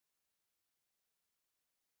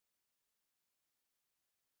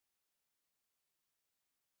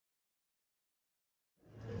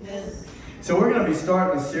So we're going to be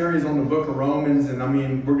starting a series on the book of Romans, and I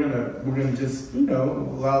mean, we're gonna just,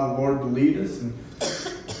 allow the Lord to lead us and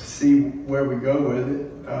see where we go with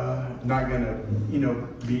it. Not going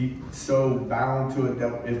to, be so bound to it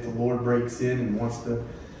that if the Lord breaks in and wants to,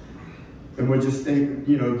 and we'll just think,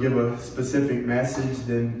 give a specific message,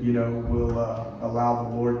 then, we'll allow the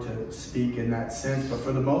Lord to speak in that sense. But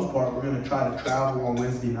for the most part, we're going to try to travel on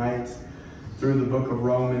Wednesday nights through the book of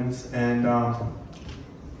Romans, and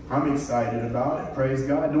I'm excited about it. Praise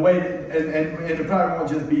God. The way that, and it probably won't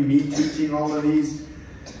just be me teaching all of these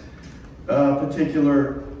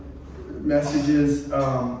particular messages,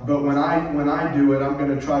 but when I do it, I'm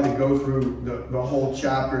going to try to go through the whole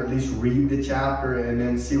chapter, at least read the chapter, and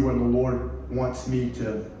then see where the Lord wants me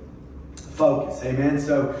to focus. Amen.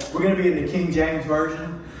 So we're going to be in the King James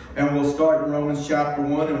Version, and we'll start in Romans chapter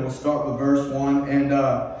 1, and we'll start with verse 1. And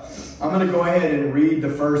I'm going to go ahead and read the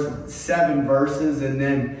first 7 verses, and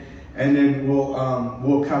then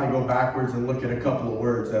we'll kind of go backwards and look at a couple of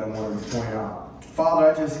words that I wanted to point out.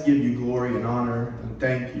 Father, I just give you glory and honor and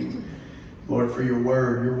thank you, Lord, for your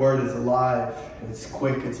word. Your word is alive. It's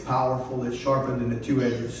quick. It's powerful. It's sharper than a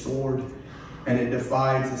two-edged sword, and it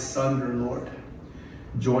divides asunder, Lord,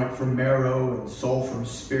 joint from marrow and soul from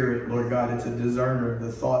spirit, Lord God. It's a discerner of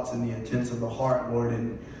the thoughts and the intents of the heart, Lord,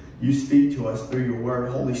 and you speak to us through your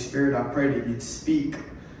word. Holy Spirit, I pray that you'd speak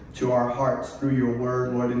to our hearts through your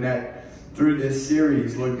word, Lord, and that through this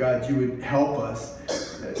series, Lord God, you would help us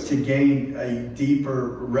to gain a deeper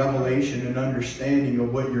revelation and understanding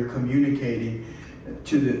of what you're communicating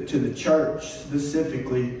to the church,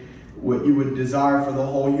 specifically what you would desire for the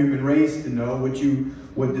whole human race to know, what you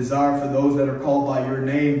would desire for those that are called by your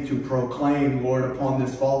name to proclaim, Lord, upon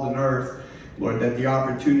this fallen earth, Lord, that the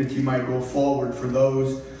opportunity might go forward for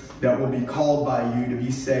those that will be called by you to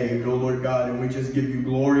be saved, oh Lord God, and we just give you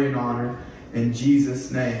glory and honor in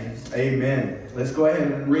Jesus' name. Amen. Let's go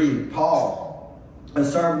ahead and read. Paul, a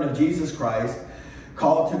servant of Jesus Christ,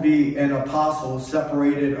 called to be an apostle,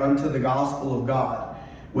 separated unto the gospel of God,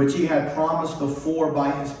 which he had promised before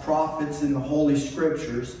by his prophets in the holy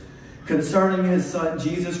scriptures, concerning his Son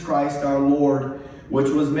Jesus Christ our Lord, which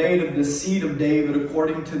was made of the seed of David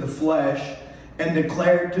according to the flesh, and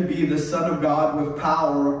declared to be the Son of God with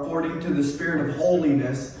power according to the Spirit of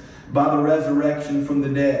holiness by the resurrection from the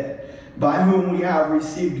dead, by whom we have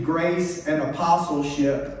received grace and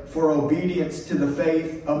apostleship for obedience to the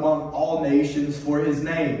faith among all nations for his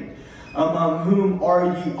name, among whom are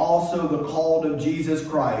ye also the called of Jesus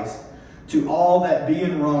Christ, to all that be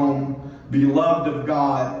in Rome, beloved of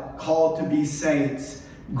God, called to be saints,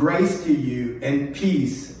 grace to you and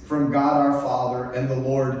peace from God our Father and the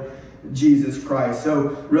Lord Jesus Christ.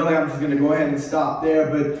 So really, I'm just going to go ahead and stop there.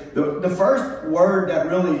 But the first word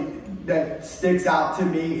that sticks out to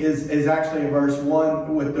me is actually in verse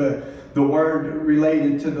 1 with the word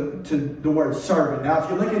related to the word servant. Now, if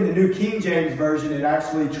you look in the New King James Version, it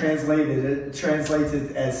actually translates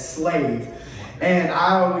it as slave. And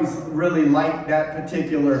I always really like that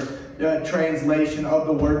particular translation of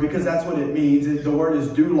the word, because that's what it means. The word is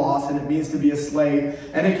doulos, and it means to be a slave.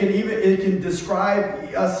 And it can describe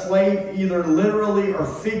a slave either literally or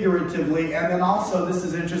figuratively. And then also, this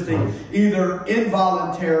is interesting, either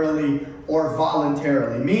involuntarily or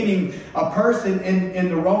voluntarily, meaning a person in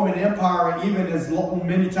the Roman Empire, and even as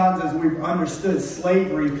many times as we've understood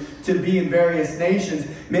slavery to be in various nations,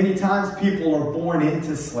 many times people are born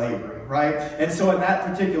into slavery. Right? And so in that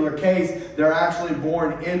particular case, they're actually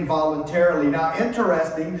born involuntarily. Now,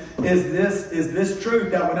 interesting is this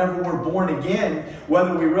truth that whenever we're born again,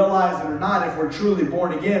 whether we realize it or not, if we're truly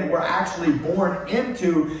born again, we're actually born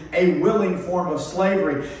into a willing form of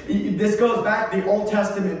slavery. This goes back, the Old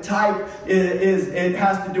Testament type it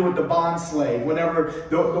has to do with the bond slave. Whenever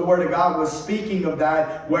the Word of God was speaking of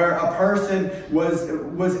that, where a person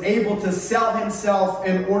was able to sell himself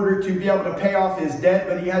in order to be able to pay off his debt,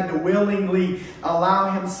 but he had to willingly allow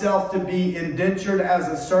himself to be indentured as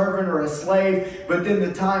a servant or a slave. But then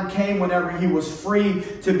the time came whenever he was free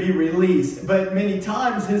to be released. But many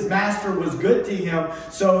times his master was good to him,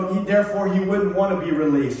 so therefore he wouldn't want to be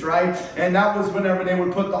released, right? And that was whenever they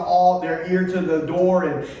would put their ear to the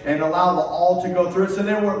door and allow the awl to go through it. So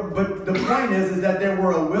but the point is that they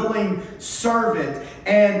were a willing servant.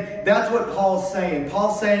 And that's what Paul's saying.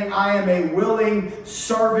 Paul's saying, I am a willing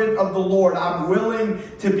servant of the Lord. I'm willing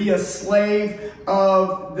to be a slave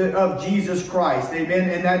of Jesus Christ. Amen.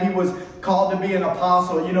 And that he was called to be an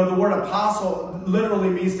apostle. You know, the word apostle literally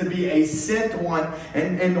means to be a sent one.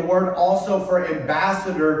 And the word also for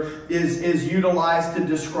ambassador is utilized to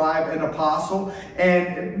describe an apostle.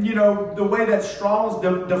 And, you know, the way that Strong's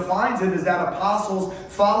defines it is that apostles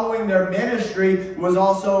following their ministry was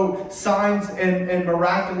also signs and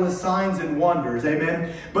miraculous signs and wonders.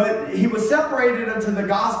 Amen. But he was separated unto the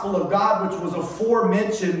gospel of God, which was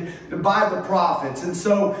aforementioned by the prophets. And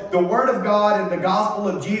so the word of God and the gospel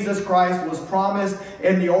of Jesus Christ was promised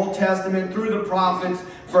in the Old Testament through the prophets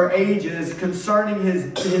for ages concerning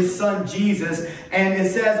his son Jesus. And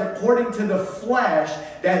it says, according to the flesh,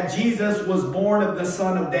 that Jesus was born of the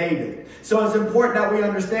son of David. So it's important that we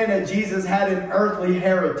understand that Jesus had an earthly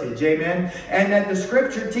heritage. Amen. And that the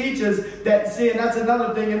scripture teaches that, see, and that's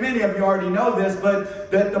another thing, and many of you already know this,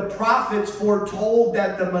 but that the prophets foretold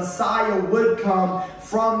that the Messiah would come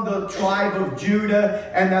from the tribe of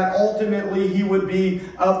Judah, and that ultimately he would be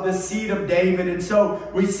of the seed of David. And so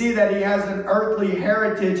we see that he has an earthly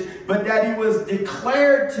heritage, but that he was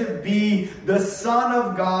declared to be the Son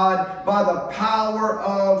of God by the power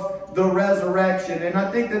of the resurrection. And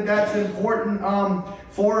I think that that's important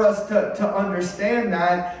for us to understand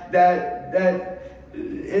that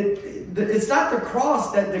it's not the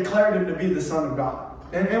cross that declared him to be the Son of God.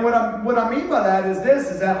 And what I mean by that is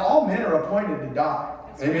this, is that all men are appointed to die.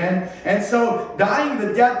 Amen. And so dying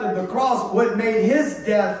the death of the cross, what made his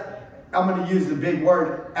death, I'm going to use the big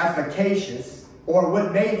word, efficacious, or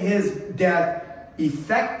what made his death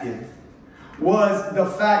effective, was the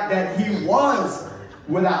fact that he was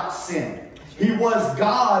without sin. He was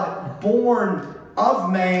God born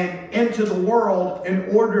of man into the world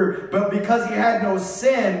in order, but because he had no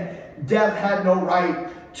sin, death had no right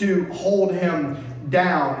to hold him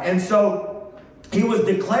down. And so he was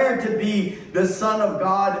declared to be the Son of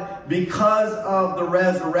God because of the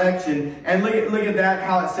resurrection. And look at that,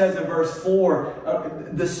 how it says in verse 4,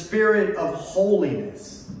 the Spirit of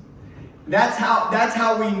holiness. That's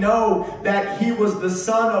how we know that he was the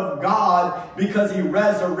Son of God, because he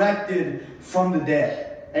resurrected from the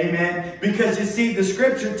dead. Amen. Because you see, the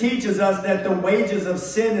scripture teaches us that the wages of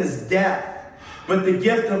sin is death, but the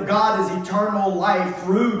gift of God is eternal life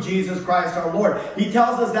through Jesus Christ our Lord. He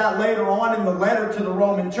tells us that later on in the letter to the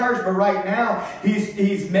Roman church, but right now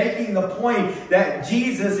he's making the point that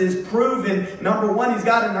Jesus is proven. Number one, he's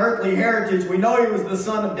got an earthly heritage. We know he was the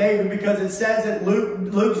son of David because it says it.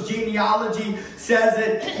 Luke's genealogy says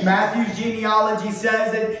it. Matthew's genealogy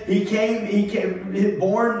says it. He came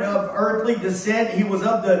born of earthly descent. He was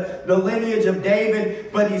of the lineage of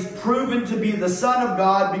David, but he's proven to be the Son of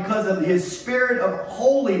God because of his Spirit of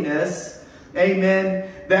holiness, amen,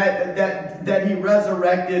 that he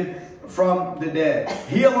resurrected from the dead.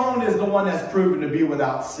 He alone is the one that's proven to be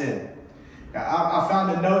without sin. I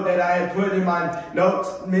found a note that I had put in my notes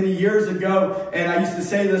many years ago, and I used to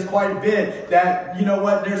say this quite a bit, that, you know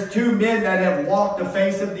what, there's two men that have walked the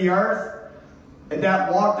face of the earth, and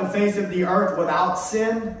that walked the face of the earth without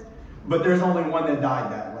sin, but there's only one that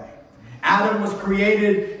died that way. Adam was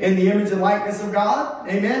created in the image and likeness of God,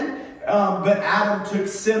 amen. But Adam took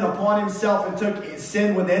sin upon himself and took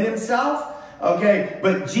sin within himself. Okay,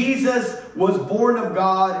 but Jesus was born of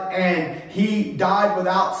God and he died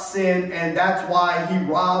without sin, and that's why he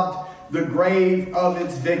robbed the grave of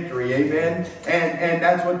its victory. Amen. And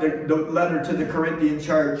that's what the letter to the Corinthian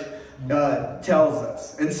church tells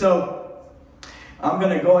us. And so I'm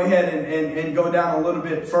going to go ahead and go down a little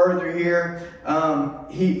bit further here.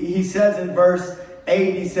 He says in verse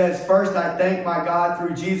 8, he says, "First I thank my God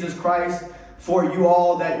through Jesus Christ for you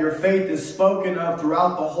all, that your faith is spoken of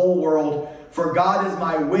throughout the whole world. For God is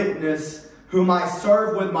my witness, whom I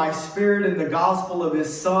serve with my spirit in the gospel of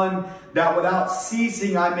his Son, that without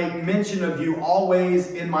ceasing I make mention of you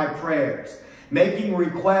always in my prayers, making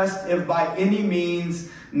request if by any means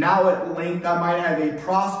now at length I might have a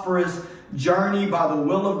prosperous journey by the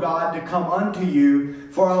will of God to come unto you.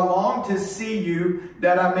 For I long to see you,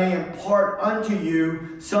 that I may impart unto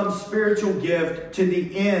you some spiritual gift, to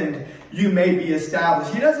the end you may be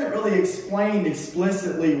established." He doesn't really explain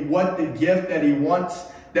explicitly what the gift that he wants,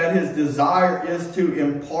 that his desire is to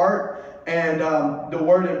impart. And the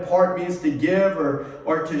word impart means to give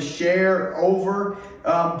or to share over.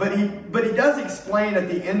 But he does explain at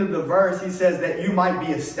the end of the verse, he says that you might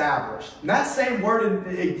be established. And that same word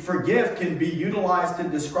for gift can be utilized to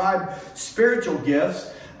describe spiritual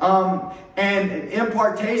gifts. And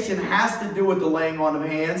impartation has to do with the laying on of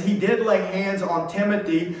hands. He did lay hands on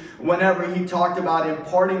Timothy whenever he talked about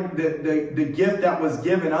imparting the gift that was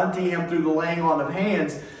given unto him through the laying on of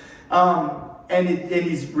hands. and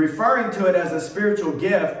he's referring to it as a spiritual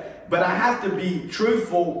gift. But I have to be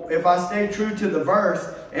truthful if I stay true to the verse,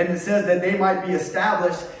 and it says that they might be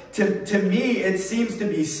established. To me, it seems to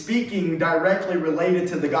be speaking directly related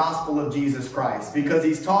to the gospel of Jesus Christ, because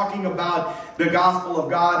he's talking about the gospel of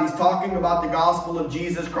God. He's talking about the gospel of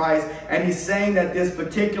Jesus Christ, and he's saying that this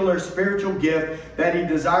particular spiritual gift that he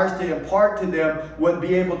desires to impart to them would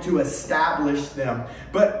be able to establish them.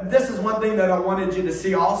 But this is one thing that I wanted you to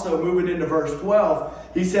see also, moving into verse 12.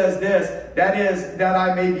 He says this, that is, that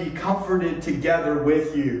I may be comforted together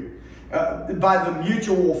with you by the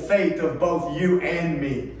mutual faith of both you and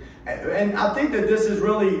me. And I think that this is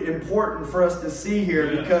really important for us to see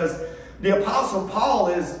here, because the Apostle Paul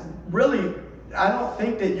is really, I don't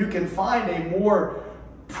think that you can find a more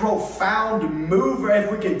profound mover,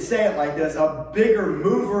 if we could say it like this, a bigger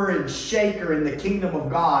mover and shaker in the kingdom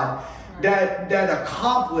of God that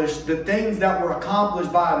accomplished the things that were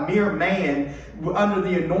accomplished by a mere man under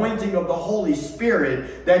the anointing of the Holy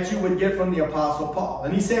Spirit that you would get from the Apostle Paul.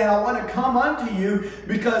 And he said, I want to come unto you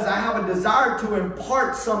because I have a desire to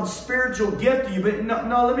impart some spiritual gift to you. But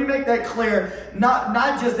no, let me make that clear.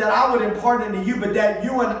 Not just that I would impart into you, but that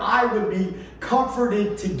you and I would be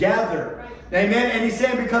comforted together. Amen. And he's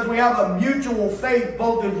saying because we have a mutual faith,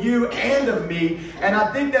 both of you and of me. And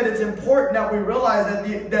I think that it's important that we realize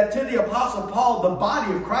that to the Apostle Paul, the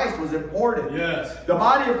body of Christ was important. Yes. The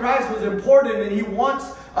body of Christ was important, and he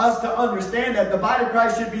wants us to understand that the body of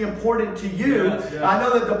Christ should be important to you. Yes, yes. I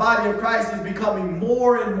know that the body of Christ is becoming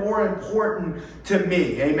more and more important to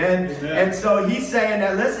me. Amen. Amen. And so he's saying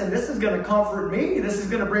that, listen, this is going to comfort me. This is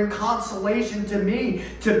going to bring consolation to me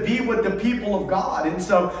to be with the people of God. And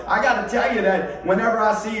so I got to tell you that whenever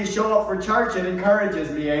I see you show up for church, it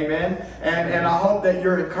encourages me. Amen. And I hope that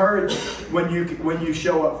you're encouraged when you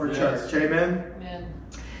show up for church. Amen.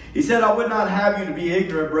 He said, I would not have you to be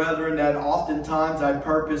ignorant, brethren, that oftentimes I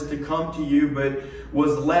purposed to come to you, but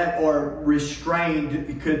was let or restrained,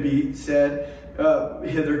 it could be said,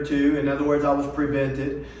 hitherto. In other words, I was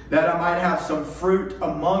prevented, that I might have some fruit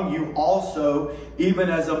among you also, even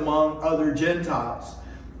as among other Gentiles.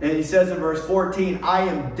 And he says in verse 14, I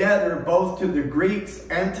am debtor both to the Greeks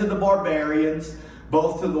and to the barbarians,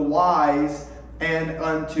 both to the wise and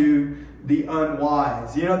unto the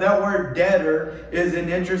unwise. You know, that word debtor is an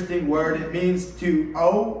interesting word. It means to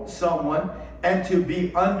owe someone and to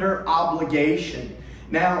be under obligation.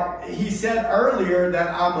 Now, he said earlier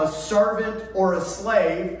that I'm a servant or a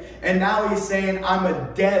slave, and now he's saying I'm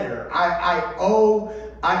a debtor. I owe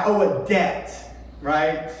a debt,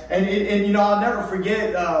 right? And you know, I'll never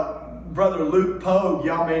forget Brother Luke Pogue.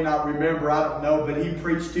 Y'all may not remember, I don't know, but he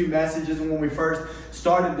preached 2 messages when we first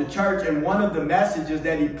started the church, and one of the messages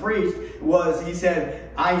that he preached was, he said,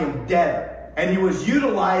 I am debtor. And he was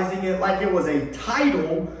utilizing it like it was a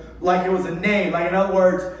title, like it was a name. Like, in other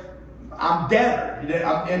words, I'm debtor.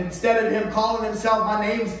 Instead of him calling himself, my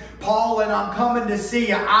name's Paul and I'm coming to see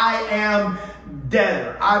you, I am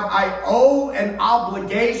debtor. I owe an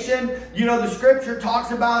obligation. You know, the scripture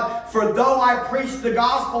talks about, for though I preach the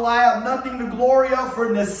gospel, I have nothing to glory of,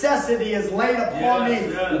 for necessity is laid upon me.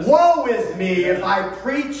 Yes. Woe is me if I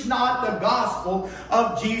preach not the gospel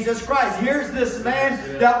of Jesus Christ. Here's this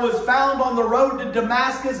man that was found on the road to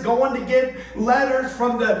Damascus, going to get letters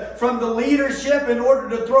from the leadership in order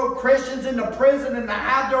to throw Christians into prison and to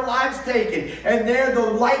have their lives taken. And there the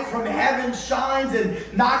light from heaven shines and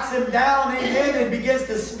knocks him down. Amen. And begins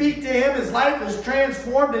to speak to him. His life is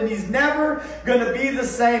transformed and he's never going to be the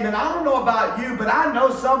same. And I don't know about you, but I know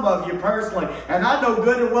some of you personally, and I know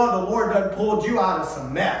good and well the Lord done pulled you out of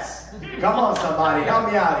some mess. Come on, somebody,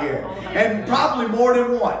 help me out here. And probably more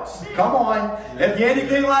than once. Come on. If you're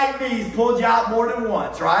anything like me, he's pulled you out more than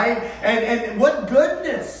once, right? And what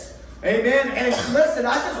goodness. Amen. And listen,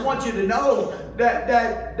 I just want you to know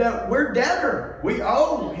that we're debtor. We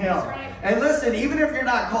owe him. And listen, even if you're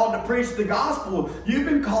not called to preach the gospel, you've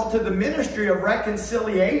been called to the ministry of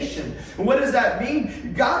reconciliation. And what does that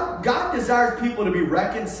mean? God desires people to be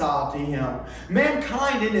reconciled to him.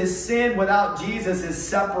 Mankind in his sin without Jesus is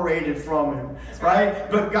separated from him, right?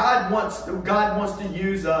 But God wants to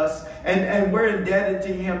use us, and we're indebted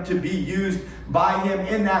to him to be used by him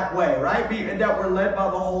in that way, right? And that we're led by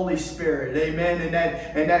the Holy Spirit, amen.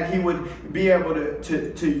 And that he would be able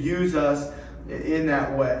to use us in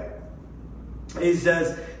that way. He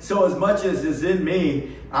says, so as much as is in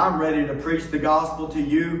me, I'm ready to preach the gospel to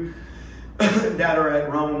you that are at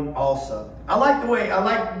Rome also. I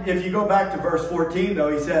like if you go back to verse 14 though,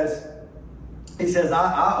 he says,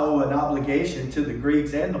 I owe an obligation to the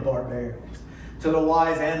Greeks and the barbarians, to the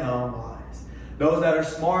wise and the unwise, those that are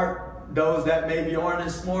smart, those that maybe aren't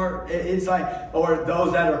as smart. It's like, or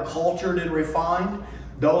those that are cultured and refined.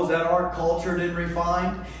 Those that aren't cultured and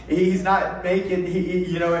refined, he's not making,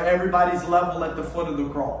 everybody's level at the foot of the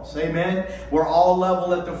cross. Amen? We're all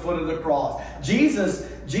level at the foot of the cross. Jesus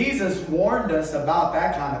warned us about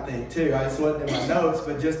that kind of thing too. I just wasn't in my notes,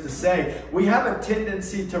 but just to say, we have a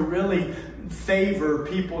tendency to really favor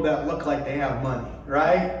people that look like they have money,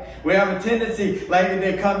 right? We have a tendency, like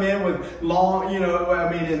they come in with long,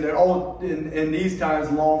 in these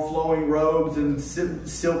times, long flowing robes and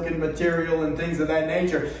silken material and things of that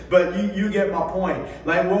nature. But you get my point.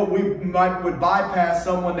 Like we would bypass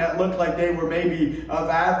someone that looked like they were maybe of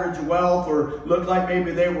average wealth or looked like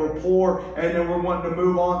maybe they were poor, and then we're wanting to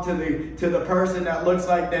move on to the person that looks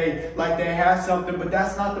like they have something. But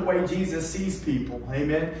that's not the way Jesus sees people.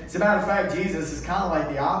 Amen. As a matter of fact, Jesus is kind of like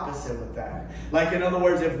the opposite with that. Like, in other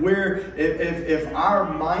words, if our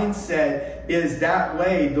mindset is that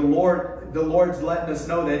way, the Lord's letting us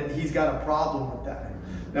know that He's got a problem with that.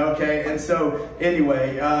 Okay, and so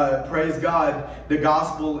anyway, praise God, the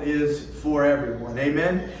gospel is for everyone.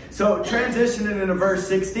 Amen. So transitioning into verse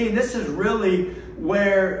 16, this is really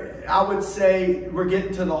where I would say we're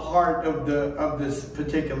getting to the heart of this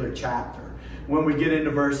particular chapter when we get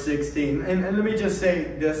into verse 16. And let me just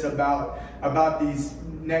say this about these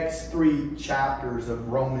next 3 chapters of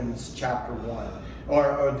Romans chapter 1,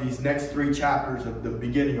 or these next 3 chapters of the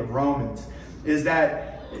beginning of Romans, is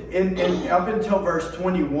that up until verse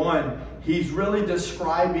 21, he's really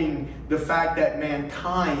describing the fact that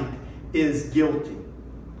mankind is guilty,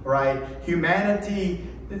 right? Humanity,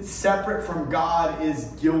 separate from God, is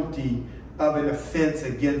guilty of an offense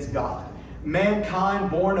against God.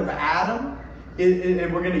 Mankind born of Adam,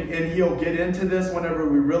 and he'll get into this whenever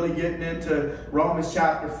we really get into Romans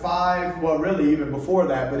chapter 5. Well, really even before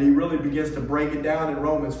that, but he really begins to break it down in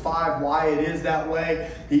Romans 5, why it is that way.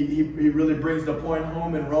 He really brings the point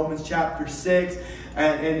home in Romans chapter 6,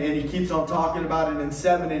 and he keeps on talking about it in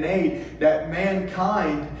 7 and 8, that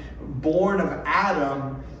mankind born of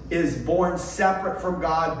Adam is born separate from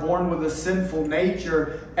God, born with a sinful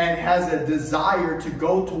nature, and has a desire to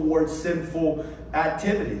go towards sinful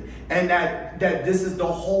activity. And that this is the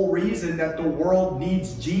whole reason that the world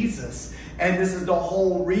needs Jesus. And this is the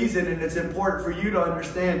whole reason, and it's important for you to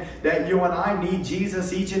understand that you and I need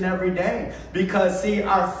Jesus each and every day. Because, see,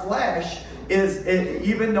 our flesh is,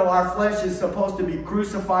 even though our flesh is supposed to be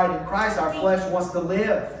crucified in Christ, our flesh wants to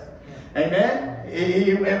live. Amen?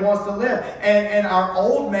 It wants to live. And our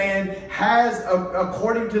old man has,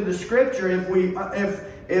 according to the scripture,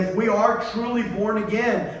 if we are truly born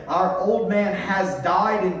again, our old man has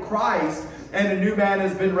died in Christ, and a new man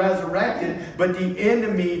has been resurrected. But the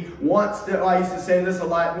enemy wants to, I used to say this a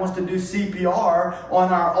lot, wants to do CPR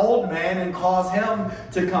on our old man and cause him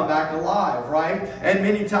to come back alive, right? And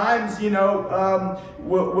many times,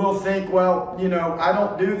 we'll think, well, I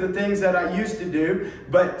don't do the things that I used to do,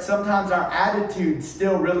 but sometimes our attitude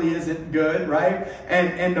still really isn't good, right?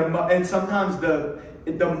 And sometimes the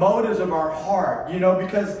motives of our heart,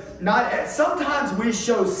 because sometimes we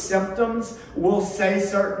show symptoms. We'll say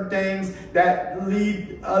certain things that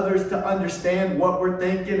lead others to understand what we're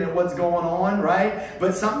thinking and what's going on, right?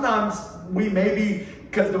 But sometimes we maybe,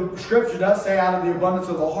 because the scripture does say out of the abundance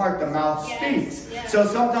of the heart, the mouth speaks. Yes. So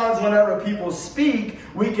sometimes whenever people speak,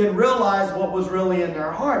 we can realize what was really in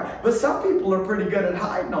their heart. But some people are pretty good at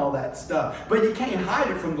hiding all that stuff. But you can't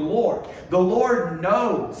hide it from the Lord. The Lord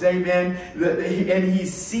knows, amen, and He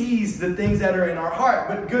sees the things that are in our heart.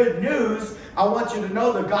 But good news, I want you to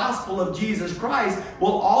know the gospel of Jesus Christ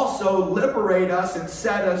will also liberate us and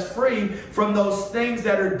set us free from those things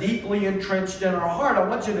that are deeply entrenched in our heart. I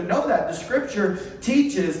want you to know that the scripture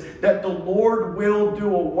teaches that the Lord will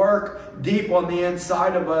do a work deep on the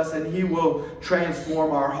inside of us, and He will transform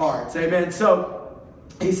our hearts. Amen. So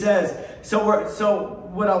he says, so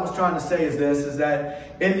what I was trying to say is this, is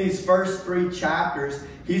that in these first 3 chapters,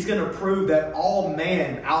 he's going to prove that all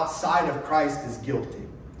man outside of Christ is guilty.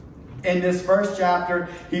 In this first chapter,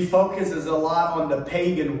 he focuses a lot on the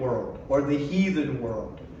pagan world, or the heathen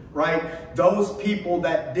world, right? Those people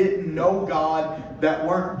that didn't know God, that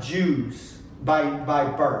weren't Jews by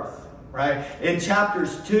birth. Right? In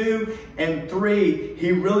chapters 2 and 3,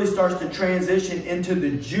 he really starts to transition into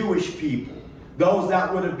the Jewish people, those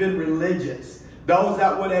that would have been religious, those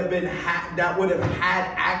that would have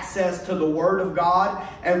had access to the Word of God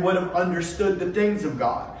and would have understood the things of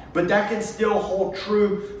God. But that can still hold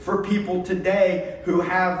true for people today who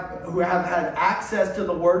have had access to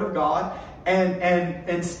the Word of God, and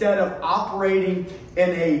instead of operating in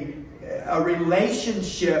a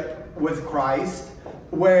relationship with Christ,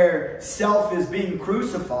 where self is being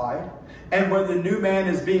crucified, and where the new man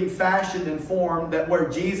is being fashioned and formed, that where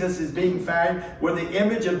Jesus is being fashioned, where the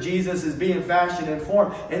image of Jesus is being fashioned and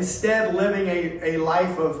formed, instead living a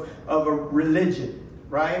life of a religion,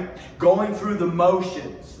 right? Going through the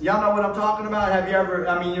motions. Y'all know what I'm talking about? Have you ever,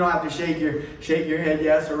 I mean, you don't have to shake your head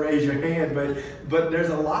yes or raise your hand, but there's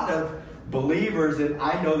a lot of believers, and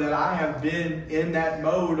I know that I have been in that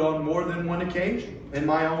mode on more than one occasion in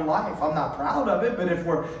my own life. I'm not proud of it, but if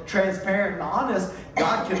we're transparent and honest,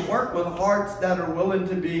 God can work with hearts that are willing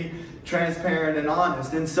to be transparent and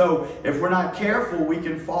honest. And so if we're not careful, we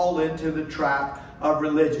can fall into the trap of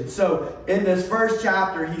religion. So in this first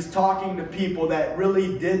chapter, he's talking to people that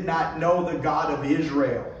really did not know the God of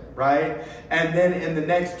Israel, right? And then in the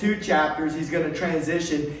next 2 chapters, he's going to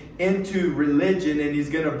transition into religion, and he's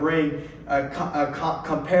going to bring a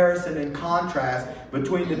comparison and contrast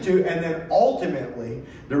between the two. And then ultimately,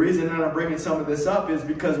 the reason that I'm bringing some of this up is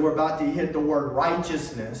because we're about to hit the word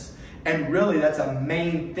righteousness, and really that's a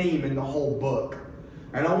main theme in the whole book.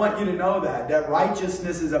 And I want you to know that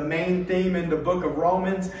righteousness is a main theme in the book of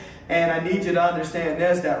Romans. And I need you to understand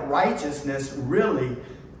this, that righteousness really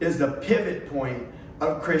is the pivot point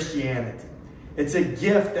of Christianity. It's a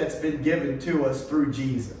gift that's been given to us through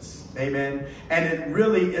Jesus. Amen. And it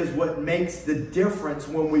really is what makes the difference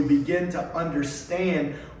when we begin to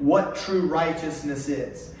understand what true righteousness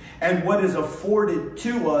is and what is afforded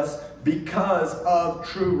to us because of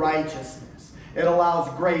true righteousness. It allows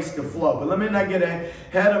grace to flow. But let me not get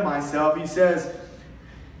ahead of myself. He says,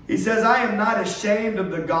 I am not ashamed of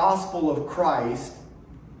the gospel of Christ,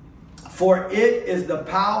 for it is the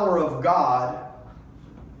power of God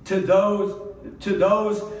to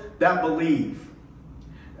those that believe.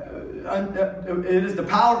 It is the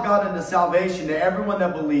power of God unto salvation to everyone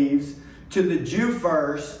that believes, to the Jew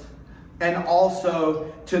first, and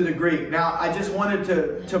also to the Greek. Now, I just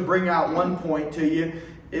wanted to bring out one point to you.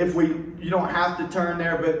 You don't have to turn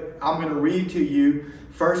there, but I'm going to read to you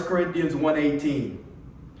 1 Corinthians 1:18.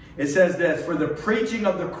 It says this, for the preaching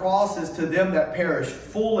of the cross is to them that perish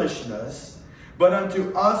foolishness, but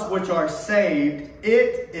unto us which are saved,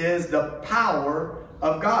 it is the power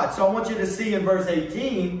of God. So I want you to see in verse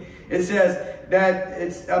 18, it says that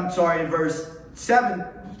in verse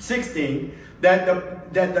 16, that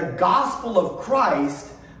the gospel of Christ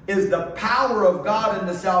is the power of God in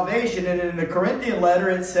the salvation. And in the Corinthian letter,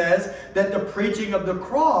 it says that the preaching of the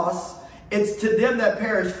cross, it's to them that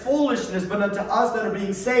perish foolishness, but unto us that are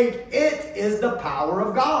being saved, it is the power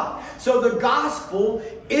of God. So the gospel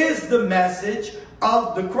is the message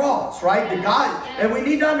of the cross, right? And we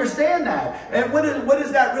need to understand that. And what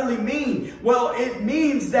does that really mean? Well, it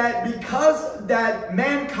means that because that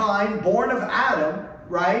mankind born of Adam,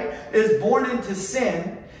 right, is born into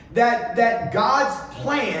sin, that God's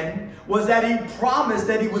plan was that he promised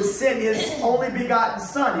that he would send his only begotten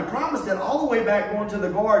son. He promised it all the way back going to the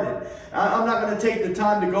garden. I'm not going to take the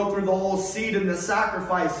time to go through the whole seed and the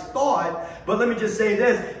sacrifice thought, but let me just say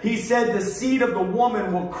this. He said the seed of the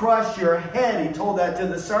woman will crush your head. He told that to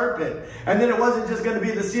the serpent. And then it wasn't just going to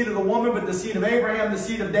be the seed of the woman, but the seed of Abraham, the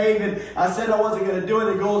seed of David. I said I wasn't going to do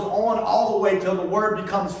it. It goes on all the way till the word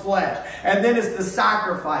becomes flesh. And then it's the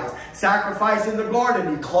sacrifice. Sacrifice in the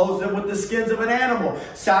garden. He clothed them with the skins of an animal.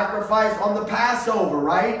 Sacrifice on the Passover,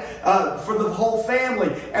 right? For the whole family.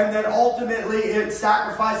 And then ultimately it's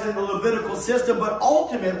sacrificed in the Levitical system, but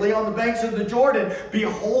ultimately on the banks of the Jordan,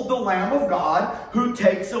 behold the Lamb of God who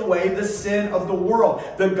takes away the sin of the world.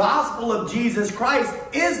 The gospel of Jesus Christ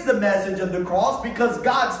is the message of the cross because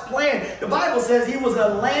God's plan. The Bible says he was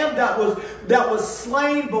a lamb that was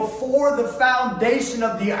slain before the foundation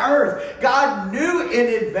of the earth. God knew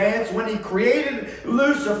in advance when he created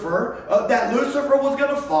Lucifer that Lucifer was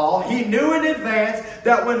going to fall. He knew in advance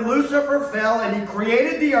that when Lucifer fell and he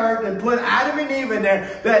created the earth and put Adam and Eve in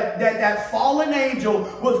there, that fallen angel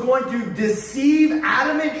was going to deceive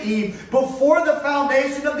Adam and Eve. Before the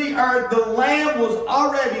foundation of the earth, the lamb was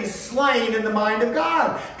already slain in the mind of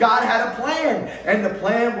God. God had a plan, and the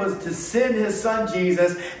plan was to send his son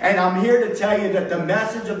Jesus. And I'm here to tell you that the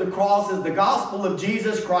message of the cross is the gospel of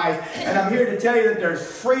Jesus Christ. And I'm here to tell you that there's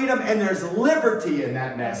freedom and there's liberty in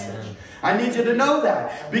that message. I need you to know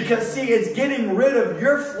that. Because, see, it's getting rid of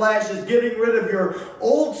your flesh. It's getting rid of your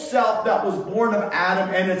old self that was born of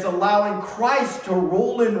Adam. And it's allowing Christ to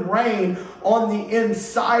rule and reign on the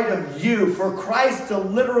inside of you. For Christ to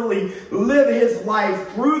literally live his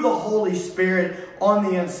life through the Holy Spirit on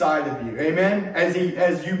the inside of you. Amen?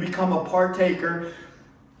 As you become a partaker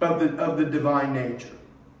of the divine nature.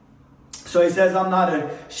 So he says, I'm not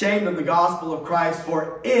ashamed of the gospel of Christ,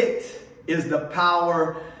 for it is the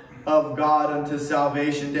power of God unto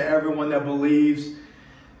salvation to everyone that believes.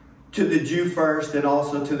 to the Jew first and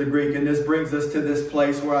also to the Greek. And this brings us to this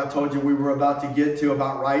place where I told you we were about to get to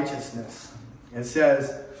about righteousness. It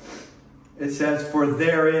says, for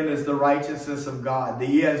therein is the righteousness of God.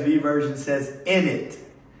 The ESV version says, in it.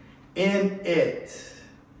 In it.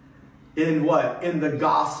 In what? In the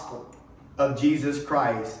gospel of Jesus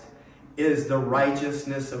Christ is the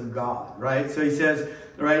righteousness of God. Right? So he says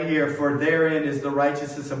right here, for therein is the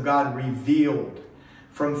righteousness of God revealed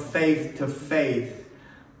from faith to faith.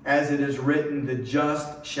 As it is written, the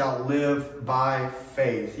just shall live by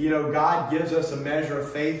faith. You know, God gives us a measure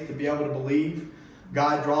of faith to be able to believe.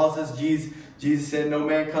 God draws us. Jesus said, no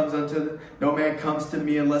man comes to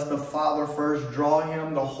me unless the Father first draw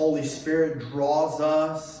him. The Holy Spirit draws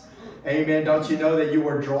us. Amen. Don't you know that you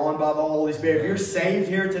were drawn by the Holy Spirit? If you're saved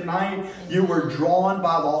here tonight, you were drawn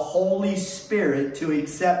by the Holy Spirit to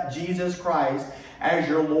accept Jesus Christ as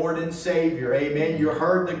your Lord and Savior. Amen. You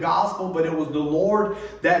heard the gospel, but it was the Lord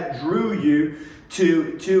that drew you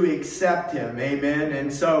to accept him. Amen.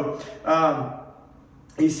 And so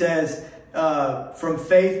he says, from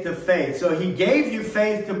faith to faith. So he gave you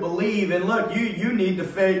faith to believe. And look, you need the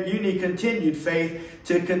faith, you need continued faith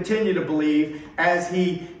to continue to believe as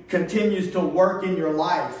he continues to work in your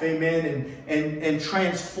life, amen, and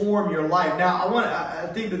transform your life. Now, I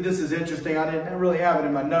think that this is interesting. I didn't really have it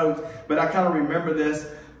in my notes, but I kind of remember this,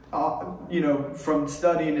 from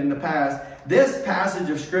studying in the past. This passage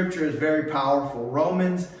of Scripture is very powerful.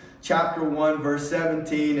 Romans chapter 1, verse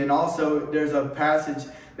 17, and also there's a passage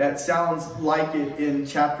that sounds like it in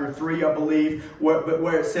chapter 3, I believe,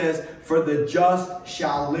 where it says, for the just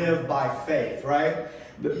shall live by faith, right?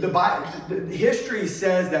 The history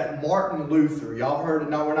says that Martin Luther, y'all heard it.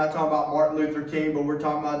 Now, we're not talking about Martin Luther King, but we're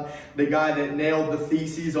talking about the guy that nailed the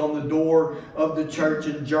theses on the door of the church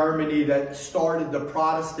in Germany that started the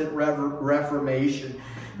Protestant Reformation.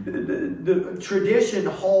 The tradition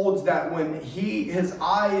holds that when his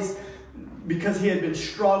eyes, because he had been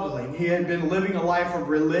struggling, he had been living a life of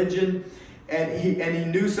religion, and he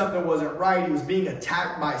knew something wasn't right. He was being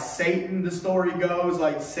attacked by Satan, the story goes.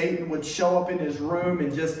 Like Satan would show up in his room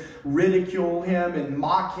and just ridicule him and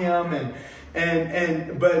mock him.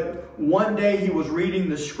 But one day he was reading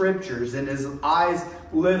the Scriptures, and his eyes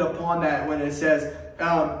lit upon that when it says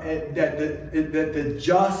that the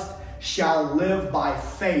just shall live by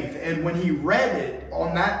faith. And when he read it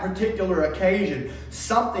on that particular occasion,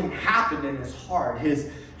 something happened in his heart.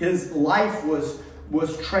 His life was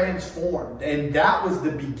transformed, and that was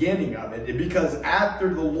the beginning of it. Because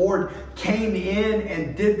after the Lord came in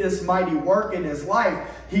and did this mighty work in his life,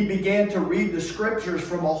 he began to read the Scriptures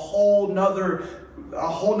from a whole nother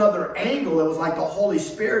angle. It was like the Holy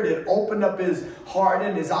Spirit had opened up his heart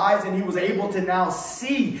and his eyes, and he was able to now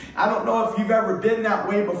see. I don't know if you've ever been that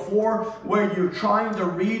way before, where you're trying to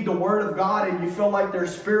read the Word of God and you feel like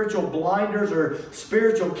there's spiritual blinders or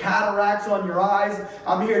spiritual cataracts on your eyes.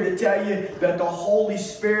 I'm here to tell you that the Holy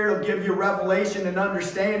Spirit will give you revelation and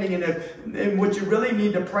understanding, and what you really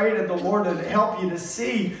need to pray to the Lord to help you to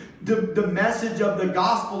see the message of the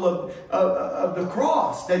gospel of the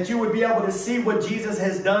cross, that you would be able to see what Jesus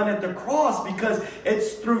has done at the cross, because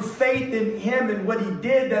it's through faith in him and what he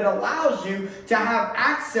did that allows you to have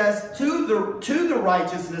access to the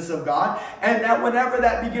righteousness of God. And that whenever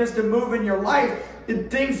that begins to move in your life,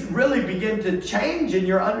 things really begin to change, and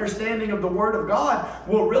your understanding of the Word of God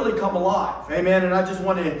will really come alive. Amen. And I just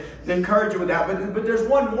want to encourage you with that. But there's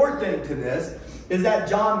one more thing to this, is that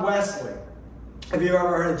John Wesley. Have you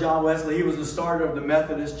ever heard of John Wesley? He was the starter of the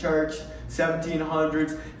Methodist Church,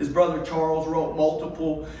 1700s. His brother Charles wrote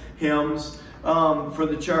multiple hymns for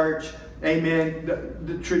the church. Amen.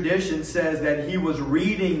 The tradition says that he was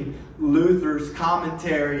reading Luther's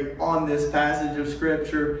commentary on this passage of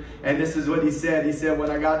Scripture. And this is what he said. He said, when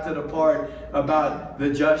I got to the part about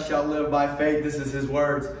the just shall live by faith, this is his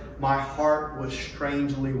words, my heart was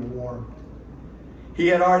strangely warmed. He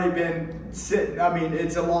had already been sitting,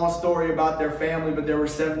 it's a long story about their family, but there were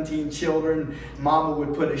 17 children. Mama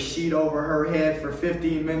would put a sheet over her head for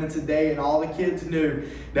 15 minutes a day, and all the kids knew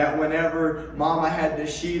that whenever Mama had the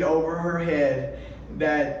sheet over her head,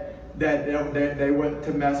 that they went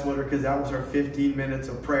to mess with her, because that was her 15 minutes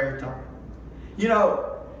of prayer time.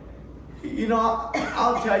 I'll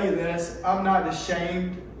tell you this, I'm not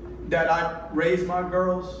ashamed that I raised my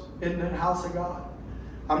girls in the house of God.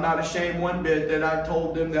 I'm not ashamed one bit that I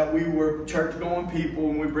told them that we were church-going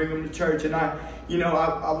people and we bring them to church. And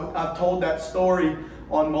I've told that story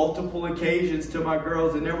on multiple occasions to my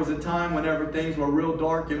girls. And there was a time whenever things were real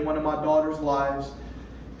dark in one of my daughter's lives.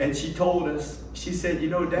 And she told us, she said,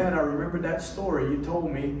 Dad, I remember that story you told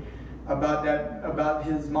me about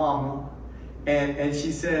his mama. And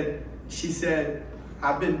she said,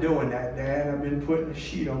 I've been doing that, Dad. I've been putting a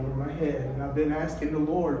sheet over my head, and I've been asking the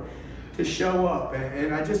Lord to show up.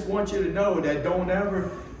 And I just want you to know that don't ever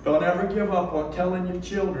give up on telling your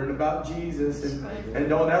children about Jesus, and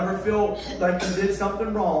don't ever feel like you did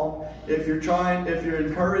something wrong if you're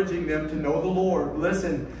encouraging them to know the Lord.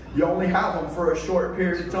 Listen, you only have them for a short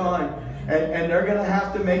period of time, and they're going to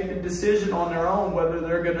have to make the decision on their own whether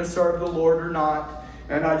they're going to serve the Lord or not.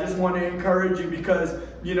 And I just want to encourage you because,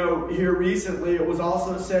 you know, here recently it was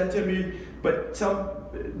also said to me,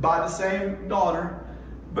 by the same daughter,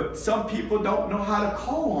 but some people don't know how to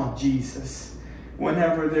call on Jesus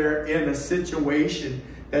whenever they're in a situation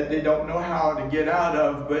that they don't know how to get out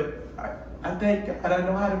of. But I think I don't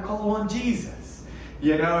know how to call on Jesus,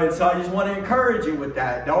 you know. And so I just want to encourage you with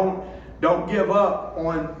that. Don't give up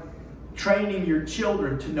on training your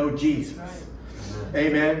children to know Jesus. Right.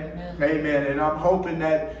 Amen. Amen. And I'm hoping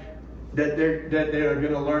that they're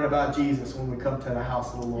going to learn about Jesus when we come to the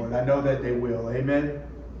house of the Lord. I know that they will. Amen.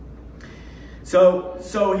 So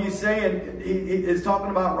he's saying, he's talking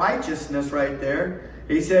about righteousness right there.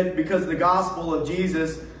 He said, because the gospel of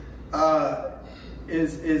Jesus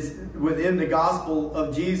is within the gospel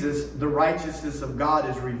of Jesus, the righteousness of God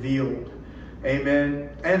is revealed. Amen.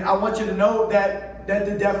 And I want you to know that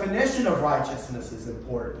the definition of righteousness is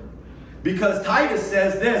important. Because Titus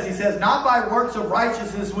says this, he says, not by works of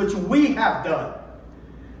righteousness which we have done,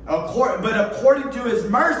 but according to his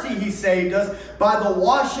mercy he saved us by the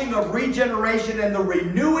washing of regeneration and the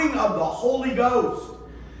renewing of the Holy Ghost.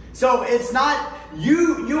 So it's not,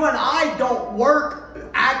 you and I don't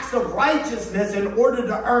work acts of righteousness in order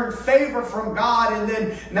to earn favor from God, and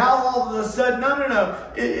then now all of a sudden, no.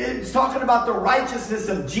 It's talking about the righteousness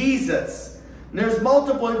of Jesus. And there's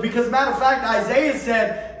multiple, because matter of fact, Isaiah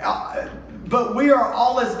said, but we are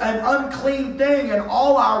all as an unclean thing, and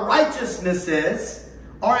all our righteousnesses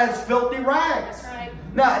are as filthy rags. Right.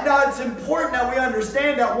 Now it's important that we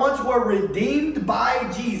understand that once we're redeemed by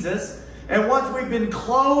Jesus, and once we've been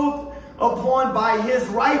clothed upon by his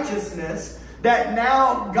righteousness, that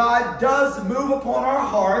now God does move upon our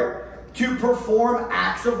heart to perform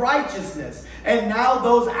acts of righteousness. And now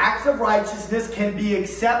those acts of righteousness can be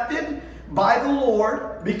accepted by the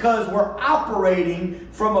Lord because we're operating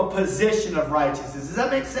from a position of righteousness. Does that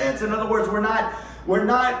make sense? In other words, we're not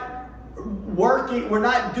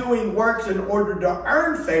doing works in order to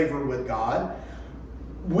earn favor with God.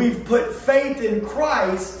 We've put faith in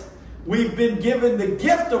Christ. We've been given the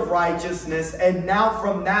gift of righteousness, and now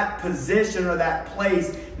from that position or that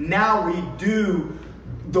place, now we do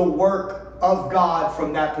the work of God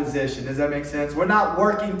from that position. Does that make sense? We're not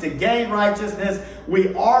working to gain righteousness.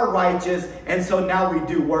 We are righteous, and so now we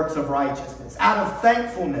do works of righteousness out of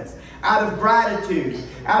thankfulness, out of gratitude,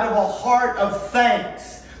 out of a heart of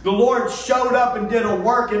thanks. The Lord showed up and did a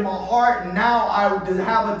work in my heart, and now I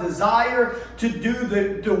have a desire to do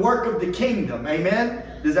the work of the kingdom. Amen?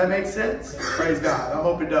 Does that make sense? Praise God. I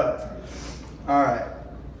hope it does. All right.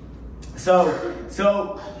 So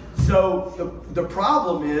the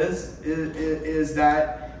problem is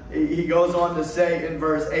that he goes on to say in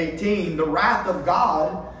verse 18, the wrath of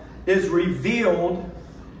God is revealed.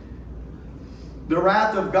 The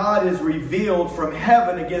wrath of God is revealed from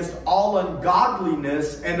heaven against all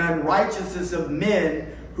ungodliness and unrighteousness of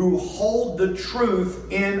men who hold the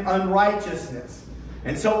truth in unrighteousness.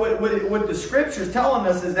 And so what the scripture is telling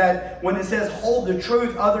us is that when it says hold the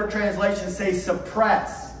truth, other translations say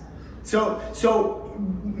suppress. So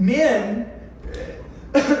men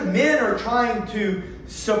are trying to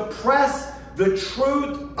suppress the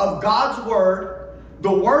truth of God's word,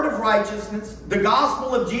 the word of righteousness, the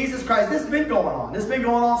gospel of Jesus Christ. This has been going on. This has been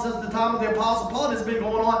going on since the time of the Apostle Paul. This has been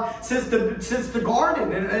going on since the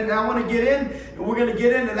garden. And I want to get in, we're going to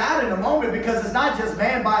get into that in a moment, because it's not just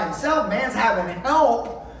man by himself. Man's having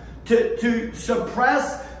help to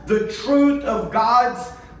suppress the truth of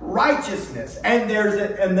God's righteousness. And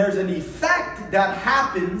there's an effect that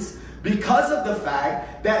happens because of the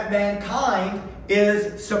fact that mankind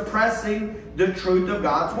is suppressing the truth of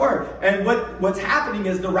God's word. And what's happening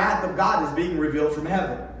is the wrath of God is being revealed from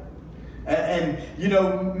heaven. And you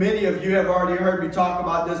know, many of you have already heard me talk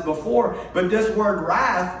about this before, but this word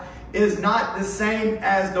wrath is not the same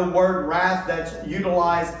as the word wrath that's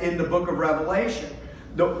utilized in the book of Revelation.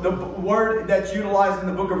 The word that's utilized in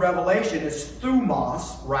the book of Revelation is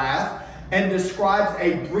thumos, wrath, and describes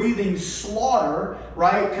a breathing slaughter,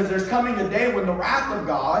 right? Because there's coming a day when the wrath of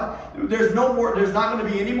God, there's not going to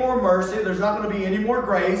be any more mercy, there's not going to be any more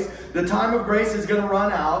grace. The time of grace is going to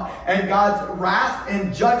run out, and God's wrath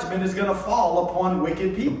and judgment is going to fall upon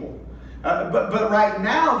wicked people. But right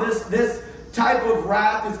now, this type of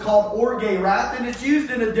wrath is called orge wrath, and it's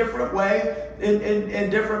used in a different way in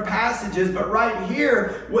different passages. But right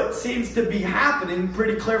here, what seems to be happening,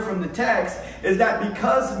 pretty clear from the text, is that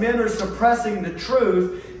because men are suppressing the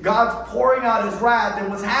truth, God's pouring out his wrath, and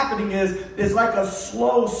what's happening is like a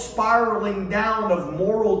slow spiraling down of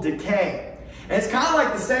moral decay. And it's kind of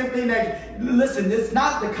like the same thing that, listen, it's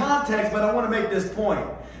not the context, but I want to make this point.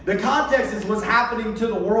 The context is what's happening to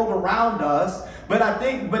the world around us, but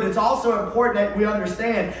it's also important that we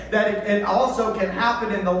understand that it also can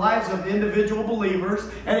happen in the lives of individual believers,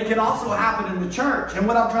 and it can also happen in the church. And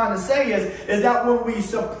what I'm trying to say is that when we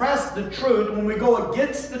suppress the truth, when we go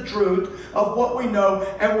against the truth of what we know,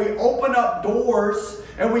 and we open up doors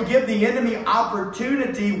and we give the enemy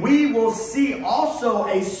opportunity, we will see also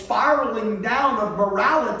a spiraling down of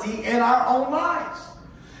morality in our own lives.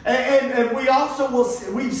 And we also will see,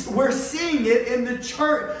 we're seeing it in the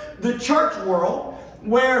church world,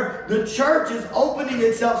 where the church is opening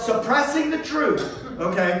itself, suppressing the truth.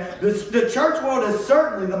 Okay, the church world is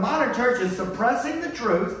certainly, the modern church is suppressing the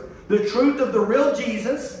truth of the real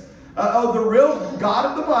Jesus, of the real God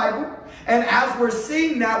of the Bible. And as we're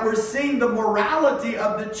seeing that, we're seeing the morality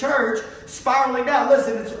of the church spiraling down.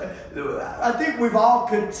 Listen, I think we've all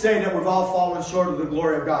could say that we've all fallen short of the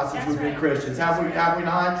glory of God since we've been Christians. Have we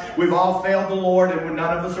not? We've all failed the Lord, and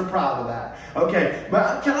none of us are proud of that. Okay,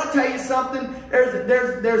 but can I tell you something?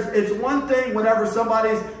 It's one thing whenever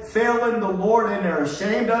somebody's failing the Lord and they're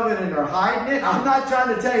ashamed of it and they're hiding it. I'm not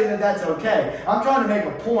trying to tell you that that's okay. I'm trying to make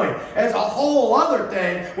a point. It's a whole other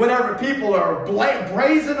thing whenever people are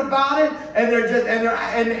brazen about it, and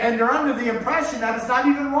they're under the impression that it's not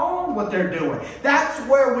even wrong what they're doing. That's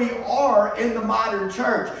where we are in the modern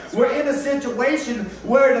church. We're in a situation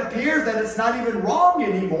where it appears that it's not even wrong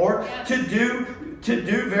anymore to do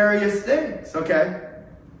various things. Okay,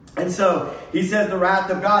 and so he says the wrath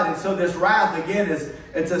of God, and so this wrath again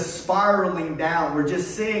it's a spiraling down. We're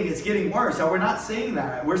just seeing it's getting worse. So we're not seeing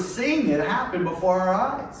that. We're seeing it happen before our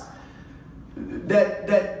eyes.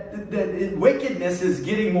 That wickedness is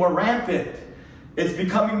getting more rampant. It's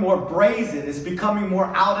becoming more brazen. It's becoming more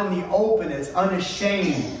out in the open. It's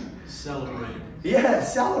unashamed. Celebrate. Yeah,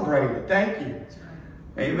 celebrate it. Thank you.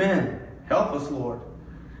 Amen. Help us, Lord.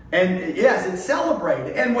 And yes, it's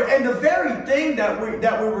celebrated. And the very thing that we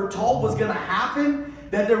were told was going to happen,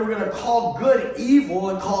 that they were going to call good evil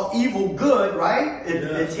and call evil good, right?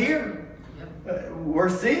 It's here. We're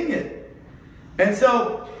seeing it. And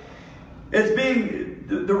so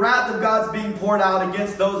the wrath of God's being poured out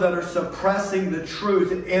against those that are suppressing the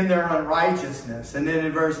truth in their unrighteousness. And then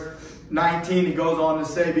in verse 19, he goes on to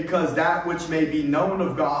say, because that which may be known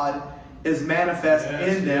of God is manifest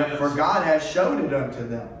in them, for God has showed it unto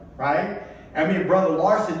them. Right? I mean, Brother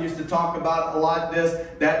Larson used to talk about a lot of this,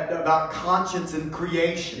 about conscience and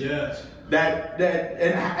creation. Yes.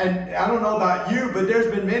 And I don't know about you, but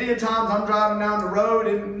there's been many a times I'm driving down the road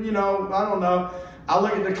and, I don't know, I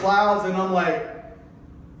look at the clouds and I'm like,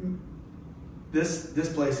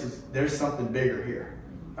 this place there's something bigger here.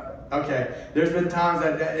 Okay. There's been times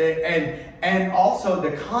and also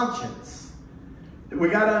the conscience. We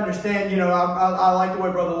got to understand, I like the way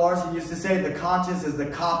Brother Larson used to say, the conscience is the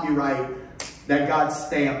copyright that God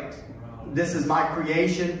stamped. This is my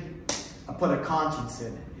creation. I put a conscience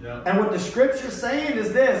in it. Yeah. And what the scripture's saying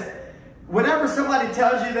is this. Whenever somebody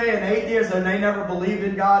tells you they're an atheist and they never believed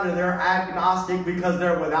in God, or they're agnostic because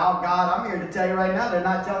they're without God, I'm here to tell you right now, they're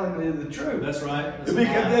not telling you the truth. That's right.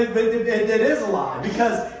 It is a lie.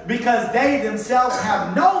 Because they themselves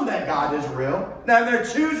have known that God is real. Now they're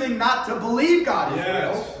choosing not to believe God is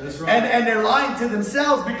real. That's right. And they're lying to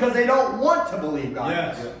themselves because they don't want to believe God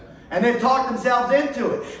is real. And they've talked themselves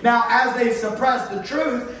into it. Now, as they suppress the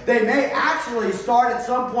truth, they may actually start at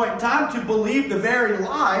some point in time to believe the very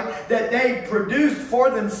lie that they produced for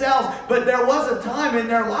themselves. But there was a time in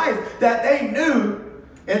their life that they knew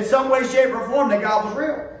in some way, shape, or form that God was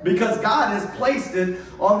real. Because God has placed it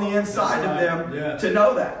on the inside of them to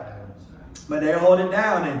know that. But they hold it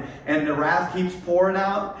down, and the wrath keeps pouring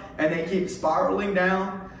out, and they keep spiraling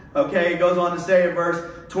down. Okay, it goes on to say in verse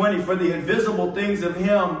 20, for the invisible things of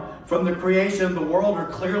Him from the creation of the world are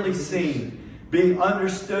clearly seen, being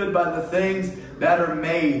understood by the things that are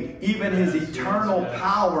made, even His eternal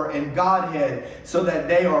power and Godhead, so that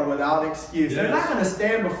they are without excuse. They're not going to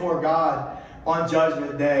stand before God on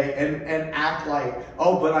Judgment Day and act like,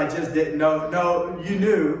 oh, but I just didn't know. No, you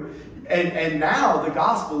knew. And now the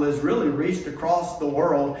gospel has really reached across the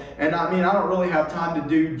world. And I mean, I don't really have time to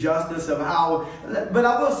do justice of how, but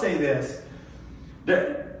I will say this.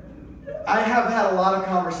 I have had a lot of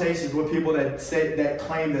conversations with people that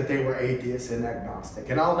claim that they were atheists and agnostic.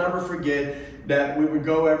 And I'll never forget that we would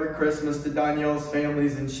go every Christmas to Danielle's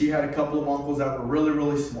families, and she had a couple of uncles that were really,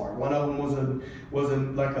 really smart. One of them was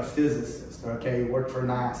like a physicist, okay? He worked for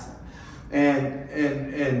NASA.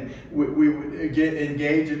 And we would get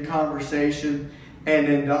engaged in conversation. And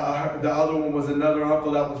then the other one was another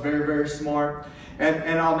uncle that was very, very smart.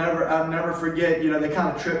 And I'll never forget, you know, they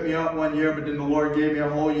kind of tripped me up one year, but then the Lord gave me a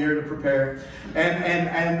whole year to prepare.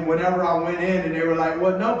 And whenever I went in, and they were like,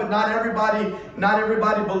 well, no, but not everybody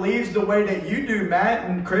believes the way that you do, Matt,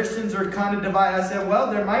 and Christians are kind of divided. I said,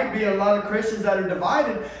 well, there might be a lot of Christians that are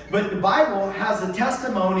divided, but the Bible has a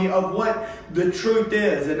testimony of what the truth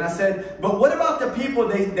is. And I said, but what about the people,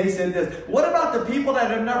 they said this, what about the people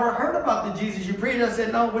that have never heard about the Jesus you preach? I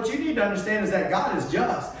said, no, what you need to understand is that God is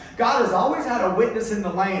just. God has always had a witness in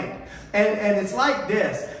the land. And it's like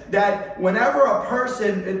this, that whenever a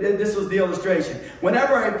person, this was the illustration,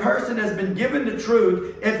 whenever a person has been given the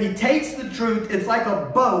truth, if he takes the truth, it's like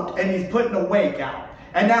a boat and he's putting a wake out.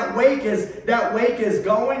 And that wake is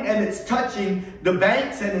going, and it's touching the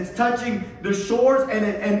banks, and it's touching the shores, and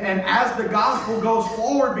as the gospel goes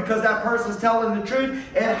forward, because that person's telling the truth,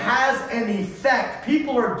 it has an effect.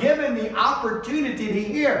 People are given the opportunity to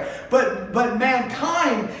hear, but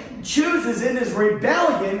mankind chooses in his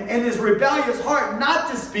rebellion and his rebellious heart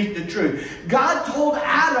not to speak the truth. God told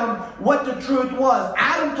Adam what the truth was.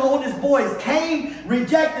 Adam told his boys. Cain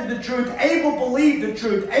rejected the truth. Abel believed the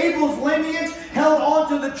truth. Abel's lineage held on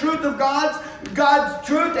to the truth of God's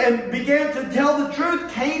truth and began to tell the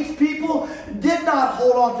truth. Cain's people did not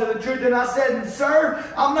hold on to the truth. And I said, sir,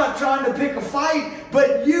 I'm not trying to pick a fight,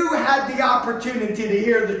 but you had the opportunity to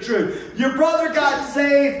hear the truth. Your brother got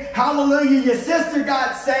saved. Hallelujah. Your sister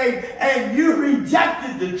got saved. And you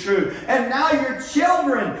rejected the truth. And now your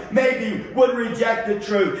children maybe would reject the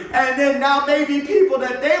truth. And then now maybe people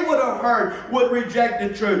that they would have heard would reject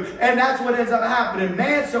the truth. And that's what ends up happening.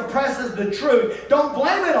 Man suppresses the truth. Don't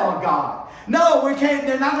blame it on God. No, we can't.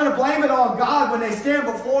 They're not going to blame it on God when they stand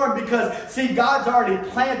before Him, because, see, God's already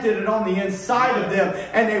planted it on the inside of them,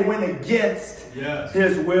 and they went against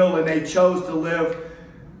His will, and they chose to live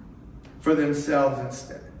for themselves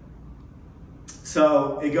instead.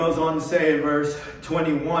 So it goes on to say in verse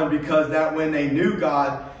 21, because that when they knew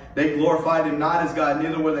God, they glorified Him not as God,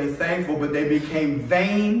 neither were they thankful, but they became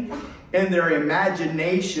vain in their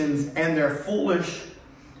imaginations, and their foolish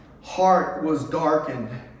heart was darkened.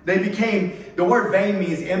 They became, the word vain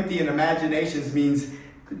means empty, and imaginations means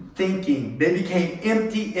thinking. They became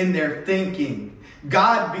empty in their thinking.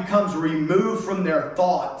 God becomes removed from their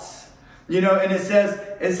thoughts. You know, and it says,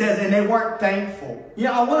 and they weren't thankful. You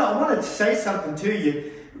know, I want to say something to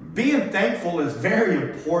you. Being thankful is very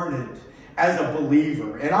important as a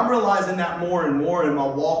believer. And I'm realizing that more and more in my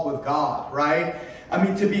walk with God, right? I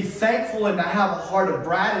mean, to be thankful and to have a heart of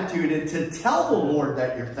gratitude and to tell the Lord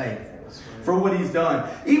that you're thankful for what He's done.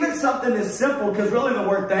 Even something as simple, because really the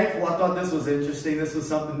word thankful, I thought this was interesting. This was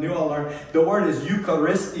something new I learned. The word is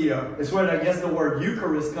Eucharistio. It's where I guess the word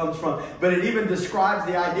Eucharist comes from. But it even describes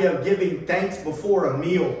the idea of giving thanks before a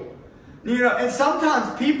meal. You know, and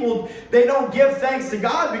sometimes people, they don't give thanks to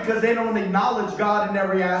God because they don't acknowledge God in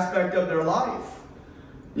every aspect of their life.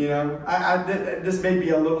 You know, this may be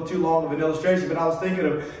a little too long of an illustration, but I was thinking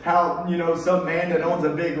of how, you know, some man that owns a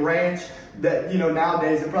big ranch that, you know,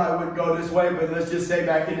 nowadays it probably wouldn't go this way, but let's just say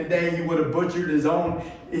back in the day, he would have butchered his own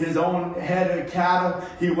head of cattle.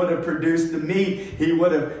 He would have produced the meat. He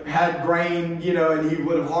would have had grain, you know, and he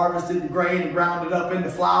would have harvested the grain and ground it up into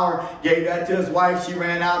flour, gave that to his wife. She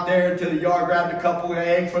ran out there to the yard, grabbed a couple of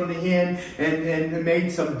eggs from the hen and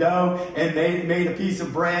made some dough and made a piece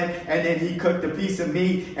of bread. And then he cooked a piece of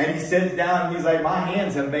meat and he sits down and he's like, my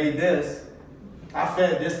hands have made this. I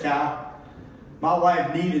fed this cow. My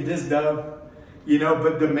wife needed this dough. You know,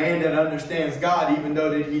 but the man that understands God, even though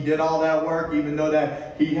that he did all that work, even though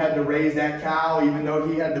that he had to raise that cow, even though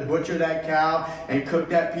he had to butcher that cow and cook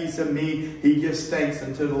that piece of meat, he gives thanks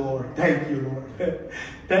unto the Lord. Thank you, Lord.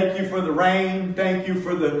 Thank you for the rain. Thank you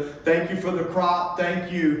for the crop.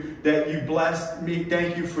 Thank you that you blessed me.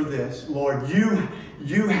 Thank you for this, Lord.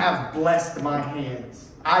 You have blessed my hands.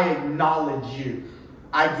 I acknowledge you.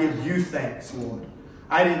 I give you thanks, Lord.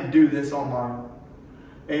 I didn't do this on my own.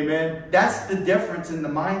 Amen. That's the difference in the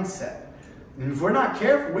mindset. And if we're not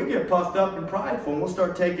careful, we get puffed up and prideful, and we'll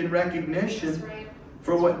start taking recognition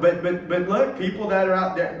for what. But look, people that are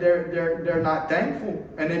out there, they're not thankful,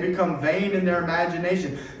 and they become vain in their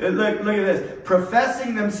imagination. Look at this.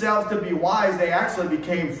 Professing themselves to be wise, they actually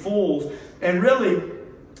became fools. And really,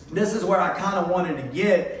 this is where I kind of wanted to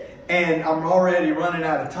get, and I'm already running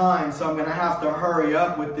out of time, so I'm going to have to hurry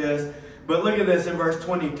up with this. But look at this in verse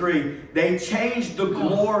 23. They changed the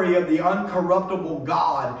glory of the uncorruptible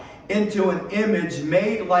God into an image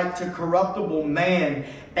made like to corruptible man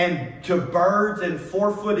and to birds and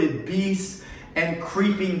four-footed beasts and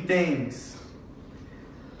creeping things.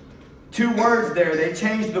 Two words there. They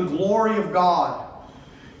changed the glory of God.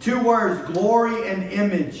 Two words, glory and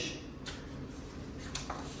image.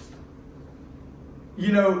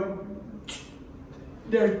 You know,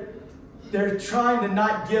 they're trying to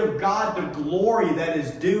not give God the glory that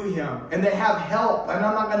is due Him. And they have help. And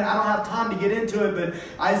I don't have time to get into it, but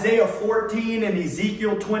Isaiah 14 and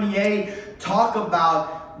Ezekiel 28 talk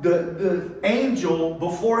about the angel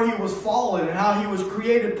before he was fallen and how he was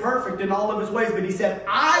created perfect in all of his ways. But he said,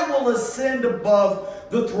 I will ascend above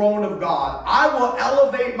the throne of God. I will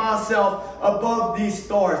elevate myself above these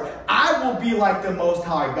stars. I will be like the Most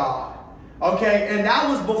High God. Okay, and that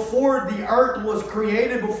was before the earth was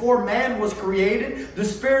created, before man was created. The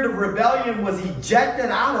spirit of rebellion was ejected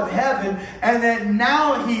out of heaven, and then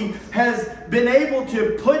now He has been able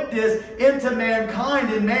to put this into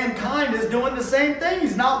mankind, and mankind is doing the same thing.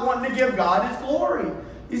 He's not wanting to give God His glory.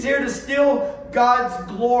 He's here to steal God's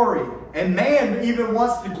glory. And man even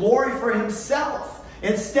wants the glory for himself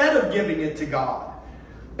instead of giving it to God.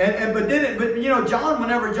 But you know,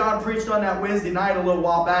 whenever John preached on that Wednesday night a little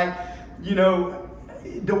while back, you know,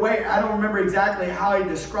 the way, I don't remember exactly how he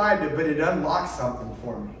described it, but it unlocked something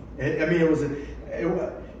for me.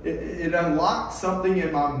 It unlocked something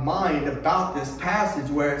in my mind about this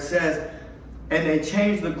passage where it says, and they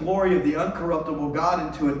changed the glory of the uncorruptible God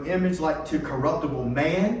into an image like to corruptible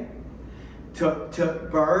man, to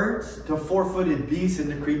birds, to four-footed beasts,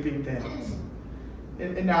 and to creeping things.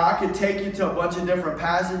 And now I could take you to a bunch of different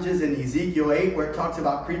passages in Ezekiel 8 where it talks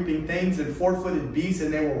about creeping things and four-footed beasts,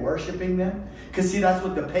 and they were worshiping them. Because see, that's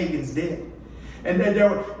what the pagans did. And then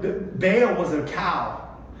Baal was a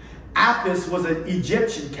cow. Apis was an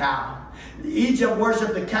Egyptian cow. Egypt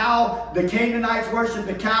worshipped the cow. The Canaanites worshipped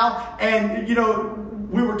the cow. And, you know,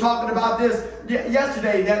 we were talking about this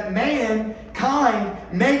yesterday, that mankind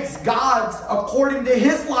makes gods according to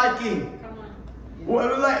his liking.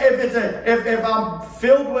 If I'm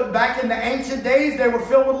filled with, back in the ancient days, they were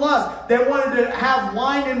filled with lust. They wanted to have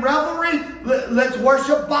wine and revelry. Let's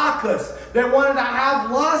worship Bacchus. They wanted to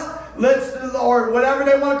have lust. Or whatever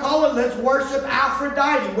they want to call it, let's worship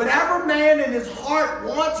Aphrodite. Whatever man in his heart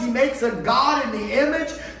wants, he makes a god in the image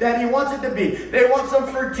that he wants it to be. They want some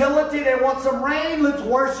fertility, they want some rain, let's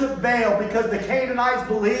worship Baal, because the Canaanites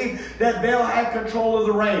believed that Baal had control of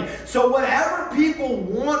the rain. So whatever people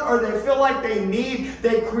want or they feel like they need,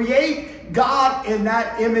 they create God in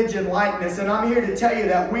that image and likeness. And I'm here to tell you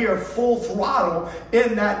that we are full throttle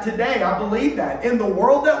in that today. I believe that. In the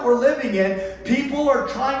world that we're living in, people are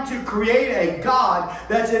trying to create a God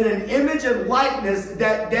that's in an image and likeness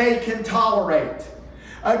that they can tolerate.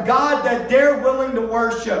 A God that they're willing to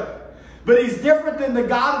worship. But He's different than the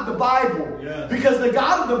God of the Bible. Yes. Because the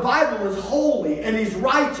God of the Bible is holy, and He's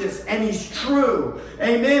righteous, and He's true.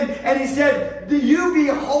 Amen. And He said, you be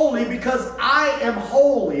holy because I am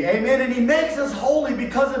holy. Amen. And He makes us holy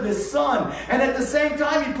because of His Son. And at the same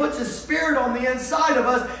time, He puts His Spirit on the inside of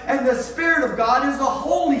us. And the Spirit of God is the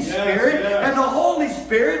Holy Spirit. Yes. And the Holy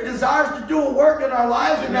Spirit desires to do a work in our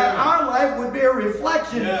lives. Amen. And that our life would be a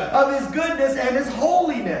reflection of His goodness and His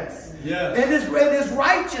holiness. Yes. And His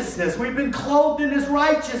righteousness. We've been clothed in His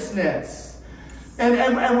righteousness.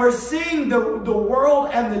 And we're seeing the world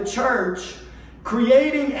and the church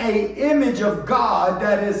creating an image of God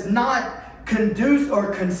that is not conducive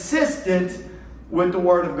or consistent with the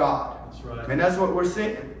Word of God. That's right. And that's what we're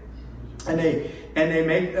seeing. And they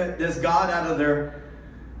make this God out of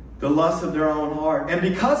the lust of their own heart. And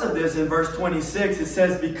because of this, in verse 26, it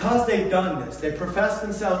says, because they've done this, they profess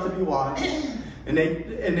themselves to be wise. And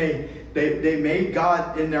they made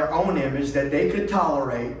God in their own image that they could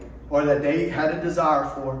tolerate or that they had a desire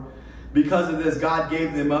for. Because of this, God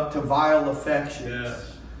gave them up to vile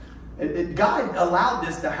affections. Yes. God allowed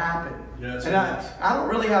this to happen. Yes, and I don't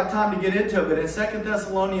really have time to get into it, but in 2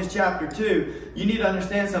 Thessalonians chapter 2, you need to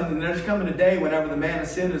understand something. There's coming a day whenever the man of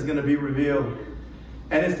sin is going to be revealed.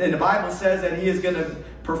 And the Bible says that he is going to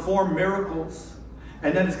perform miracles.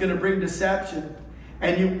 And then it's going to bring deception.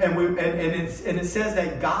 And it says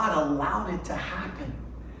that God allowed it to happen.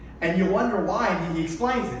 And you wonder why, and He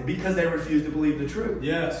explains it. Because they refused to believe the truth.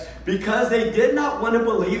 Yes. Because they did not want to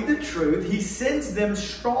believe the truth, He sends them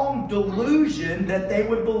strong delusion that they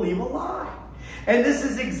would believe a lie. And this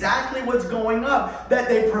is exactly what's going up. That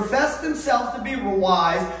they professed themselves to be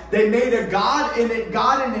wise. They made a God in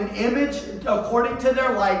an image according to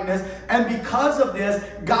their likeness. And because of this,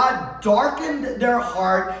 God darkened their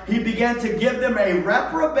heart. He began to give them a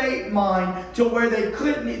reprobate mind to where they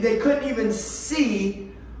couldn't even see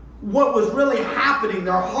what was really happening.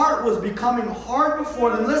 Their heart was becoming hard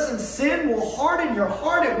before them. Listen, sin will harden your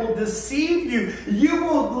heart. It will deceive you. You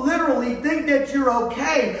will literally think that you're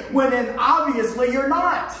okay when then obviously you're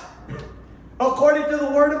not, according to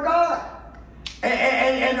the Word of God.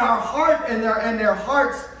 And our heart and their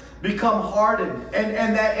hearts become hardened,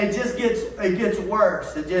 and that it gets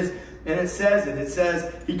worse. It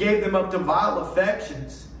says He gave them up to vile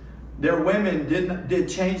affections. Their women did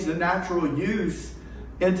change the natural use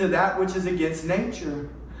into that which is against nature.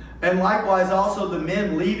 And likewise also the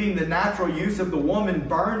men, leaving the natural use of the woman,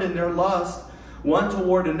 burned in their lust one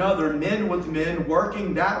toward another, men with men,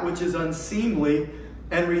 working that which is unseemly,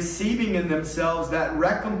 and receiving in themselves that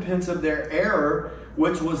recompense of their error,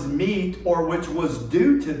 which was meet, or which was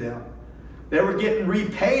due to them. They were getting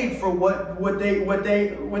repaid for what they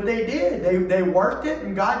did. They worked it,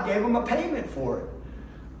 and God gave them a payment for it.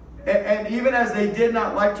 And even as they did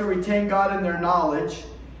not like to retain God in their knowledge,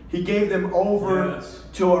 He gave them over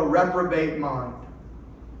to a reprobate mind.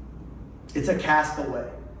 It's a castaway.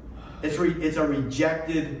 It's a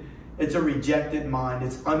rejected mind.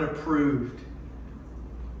 It's unapproved.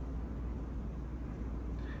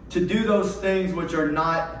 To do those things which are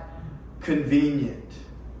not convenient.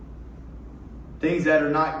 Things that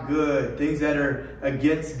are not good. Things that are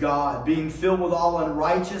against God. Being filled with all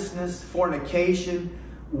unrighteousness, fornication,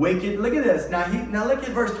 wicked. Look at this. Now look at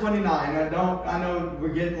verse 29. I know we're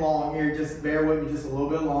getting long here. Just bear with me just a little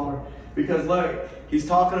bit longer. Because look, he's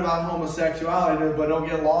talking about homosexuality, but don't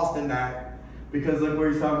get lost in that. Because look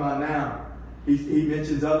where he's talking about now. He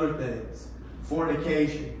mentions other things.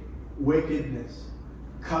 Fornication, wickedness,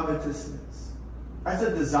 covetousness. That's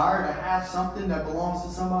a desire to have something that belongs to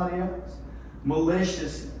somebody else.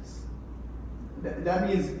 Maliciousness. That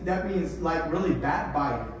means like really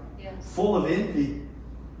backbiting. Yes. Full of envy.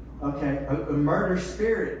 Okay, a murder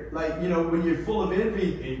spirit. Like, when you're full of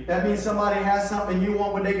envy, that means somebody has something you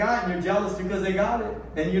want what they got, and you're jealous because they got it,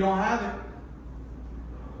 and you don't have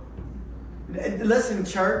it. Listen,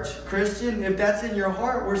 church, Christian, if that's in your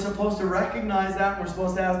heart, we're supposed to recognize that, and we're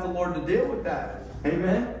supposed to ask the Lord to deal with that.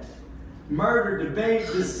 Amen? Murder, debate,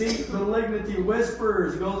 deceit, malignity,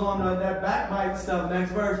 whisperers. Goes on to that backbite stuff.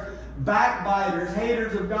 Next verse. Backbiters,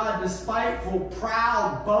 haters of God, despiteful,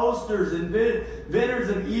 proud, boasters, inventors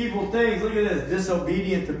of evil things. Look at this.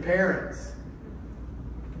 Disobedient to parents.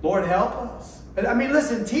 Lord, help us. I mean,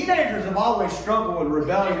 listen, teenagers have always struggled with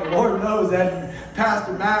rebellion. Lord knows that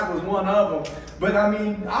Pastor Matt was one of them. But I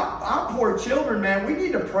mean, our poor children, man, we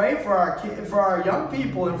need to pray for our young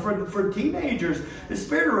people and for teenagers. The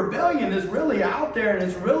spirit of rebellion is really out there,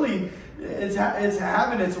 and it's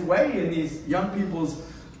having its way in these young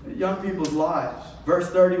people's lives. Verse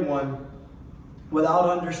 31, without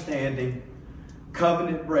understanding,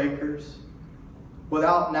 covenant breakers,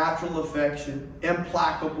 without natural affection,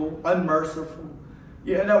 implacable, unmerciful.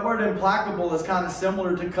 Yeah, that word implacable is kind of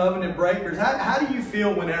similar to covenant breakers. How do you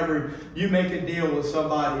feel whenever you make a deal with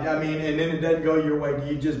somebody? I mean, and then it doesn't go your way. Do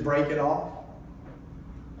you just break it off?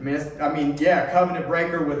 Yeah, covenant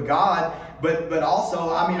breaker with God, but also,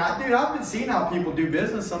 I've been seeing how people do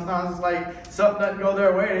business. Sometimes it's like something doesn't go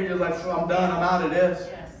their way. They're just like, I'm done. I'm out of this.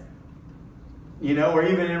 Yes. Or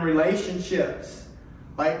even in relationships.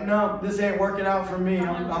 Like, no, this ain't working out for me.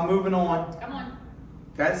 I'm moving on. Come on.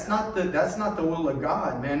 That's not the will of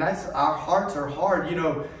God, man. Our hearts are hard.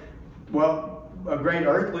 Well, a great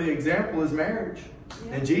earthly example is marriage.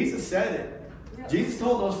 Yeah. And Jesus said it. Jesus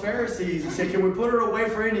told those Pharisees, He said, can we put her away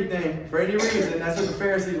for anything, for any reason? That's what the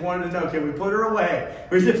Pharisees wanted to know. Can we put her away?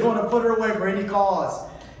 We just want to put her away for any cause.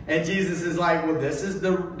 And Jesus is like, well, this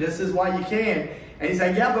is why you can. And He's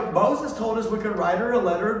like, yeah, but Moses told us we could write her a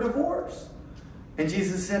letter of divorce. And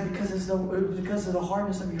Jesus said, because of the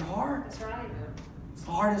hardness of your heart. That's right. It's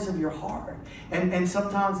the hardness of your heart. And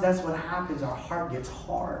sometimes that's what happens. Our heart gets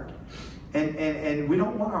hard. And we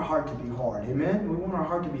don't want our heart to be hard. Amen? We want our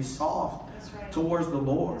heart to be soft. Right. Towards the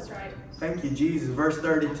Lord. That's right. Thank you, Jesus. Verse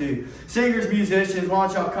 32. Singers, musicians, why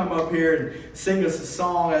don't y'all come up here and sing us a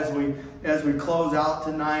song as we close out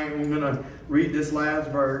tonight. We're going to read this last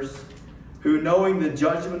verse. Who, knowing the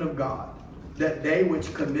judgment of God, that they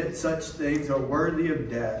which commit such things are worthy of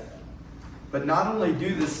death, but not only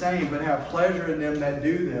do the same, but have pleasure in them that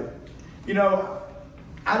do them.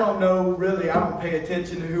 I don't know really, I don't pay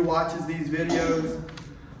attention to who watches these videos.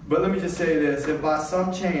 But let me just say this. If by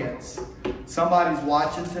some chance somebody's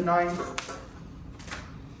watching tonight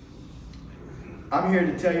I'm here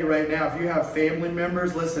to tell you right now, if you have family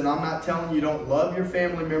members, listen, I'm not telling you don't love your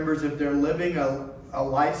family members if they're living a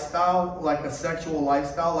lifestyle, like a sexual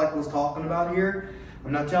lifestyle like I was talking about here.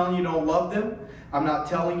 I'm not telling you don't love them. I'm not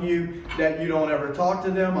telling you that you don't ever talk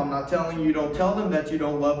to them. I'm not telling you don't tell them that you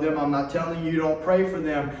don't love them. I'm not telling you don't pray for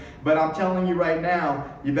them. But I'm telling you right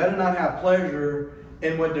now, you better not have pleasure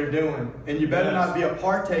in what they're doing. And you better not be a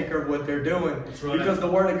partaker of what they're doing. Right. Because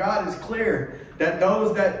the Word of God is clear that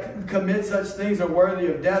those that commit such things are worthy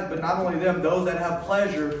of death. But not only them, those that have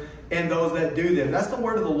pleasure in those that do them. That's the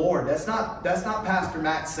word of the Lord. That's not Pastor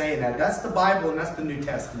Matt saying that. That's the Bible and that's the New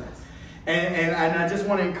Testament. And I just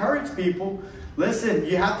want to encourage people, listen,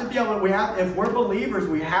 you have to be able to, if we're believers,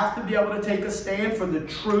 we have to be able to take a stand for the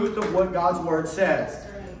truth of what God's Word says.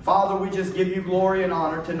 Father, we just give you glory and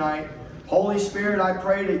honor tonight. Holy Spirit, I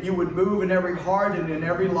pray that you would move in every heart and in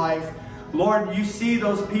every life. Lord, you see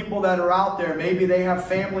those people that are out there. Maybe they have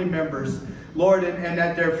family members, Lord, and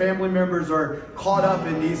that their family members are caught up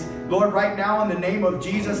in these. Lord, right now in the name of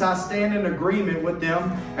Jesus, I stand in agreement with them.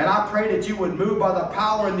 And I pray that you would move by the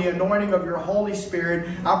power and the anointing of your Holy Spirit.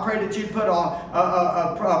 I pray that you'd put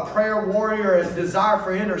a prayer warrior, a desire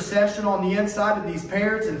for intercession on the inside of these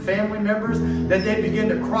parents and family members, that they begin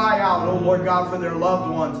to cry out, oh Lord God, for their loved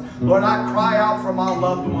ones. Lord, I cry out for my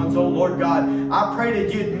loved ones, oh Lord God. I pray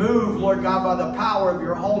that you'd move, Lord God, by the power of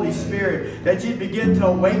your Holy Spirit, that you'd begin to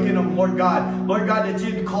awaken them, Lord God. Lord God, that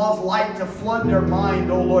you'd cause light to flood their mind,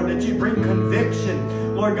 oh Lord, that you'd bring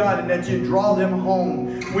conviction, Lord God, and that you'd draw them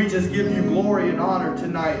home. We just give you glory and honor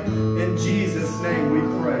tonight. In Jesus' name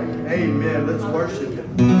we pray. Amen. Let's worship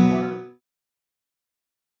him.